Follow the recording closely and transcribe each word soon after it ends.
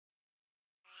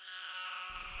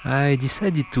I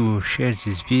decided to share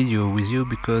this video with you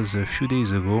because a few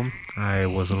days ago I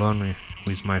was alone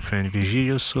with my friend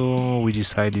Virgilio, so we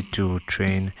decided to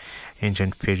train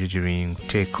engine failure during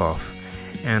takeoff,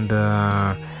 and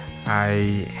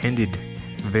I ended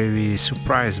very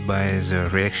surprised by the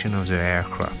reaction of the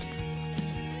aircraft.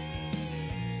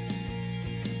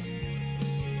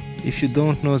 If you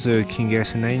don't know the King Air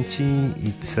C90,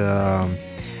 it's a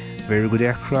very good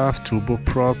aircraft,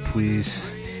 turboprop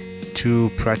with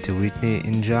two Pratt & Whitney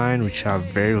engine, which are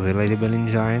very reliable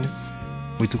engine.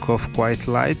 We took off quite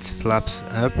light, flaps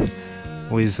up,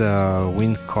 with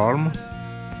wind calm,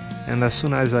 and as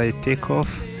soon as I take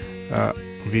off,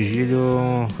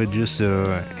 Virgilio reduced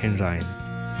the engine.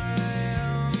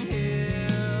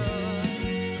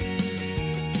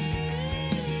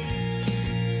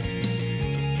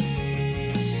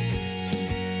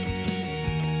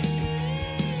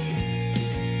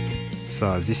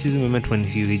 So this is the moment when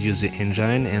he reduced the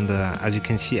engine, and as you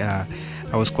can see, I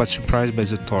was quite surprised by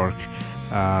the torque.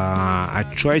 I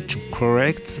tried to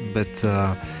correct, but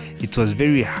it was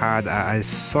very hard. I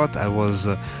thought I was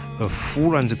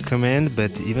full on the command,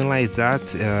 but even like that,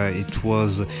 it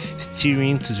was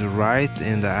steering to the right,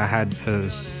 and I had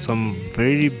some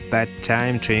very bad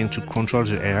time trying to control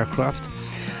the aircraft.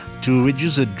 To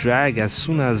reduce the drag, as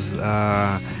soon as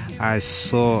I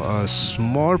saw a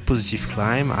small positive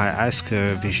climb, I asked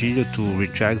Virgilio to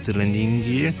retract the landing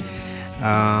gear,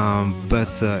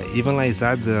 but even like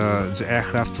that, the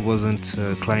aircraft wasn't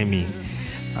climbing.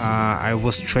 I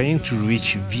was trying to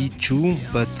reach V2,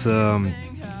 but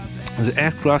the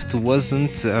aircraft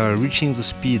wasn't reaching the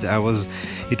speed.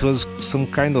 It was some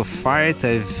kind of fight.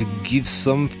 I give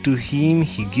some to him,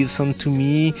 he gives some to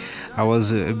me. I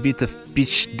was a bit of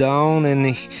pitch down,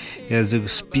 and the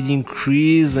speed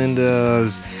increased, and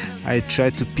I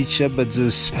tried to pitch up, but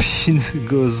the speed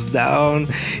goes down.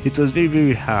 It was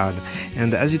very hard,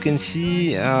 and as you can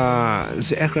see,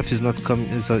 the aircraft is not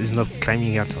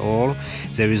climbing at all.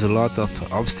 There is a lot of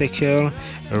obstacle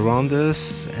around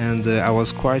us, and I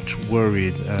was quite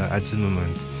worried at the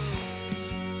moment.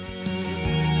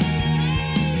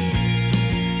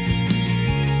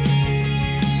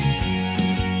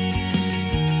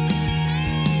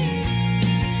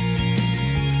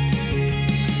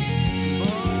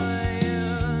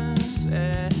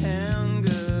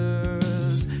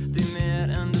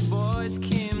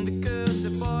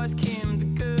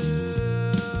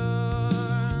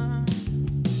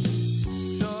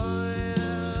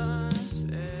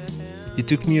 It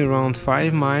took me around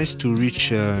 5 miles to reach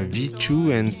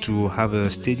V2 and to have a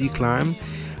steady climb,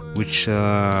 which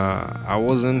I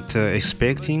wasn't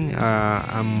expecting.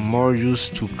 I'm more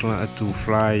used to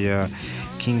fly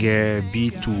King Air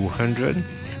B200,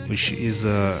 which is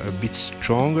a bit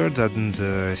stronger than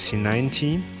the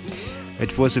C90.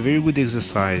 It was a very good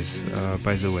exercise,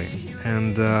 by the way.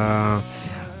 And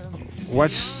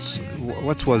what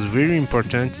was very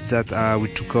important is that we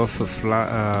took off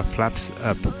flaps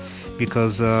up,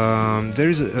 because there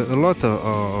is a lot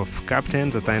of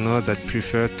captains that I know that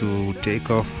prefer to take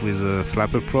off with a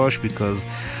flap approach, because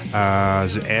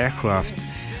the aircraft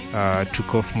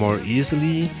took off more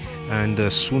easily and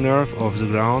sooner off the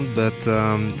ground, but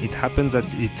it happens that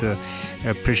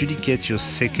it prejudicates your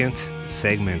second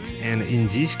segment, and in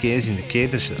this case, in the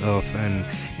case of an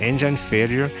engine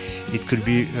failure, it could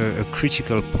be a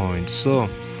critical point. So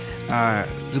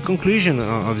the conclusion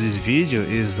of this video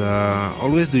is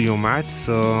always do your math,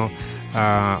 so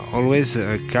always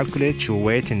calculate your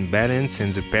weight and balance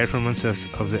and the performances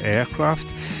of the aircraft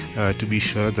to be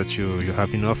sure that you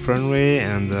have enough runway,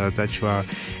 and that you are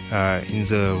in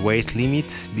the weight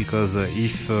limit, because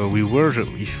if we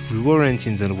weren't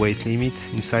in the weight limit,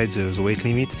 inside the weight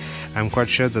limit, I'm quite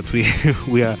sure that we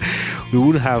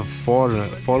would have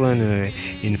fallen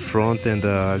in front, and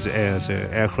the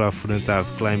aircraft wouldn't have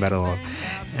climbed at all.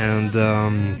 And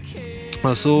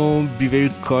also be very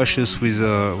cautious with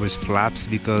flaps,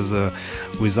 because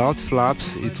without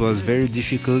flaps it was very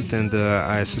difficult, and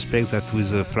I suspect that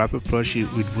with a flap approach it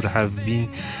would have been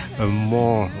a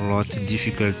lot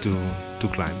difficult to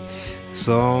climb.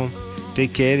 So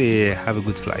take care and have a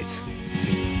good flight.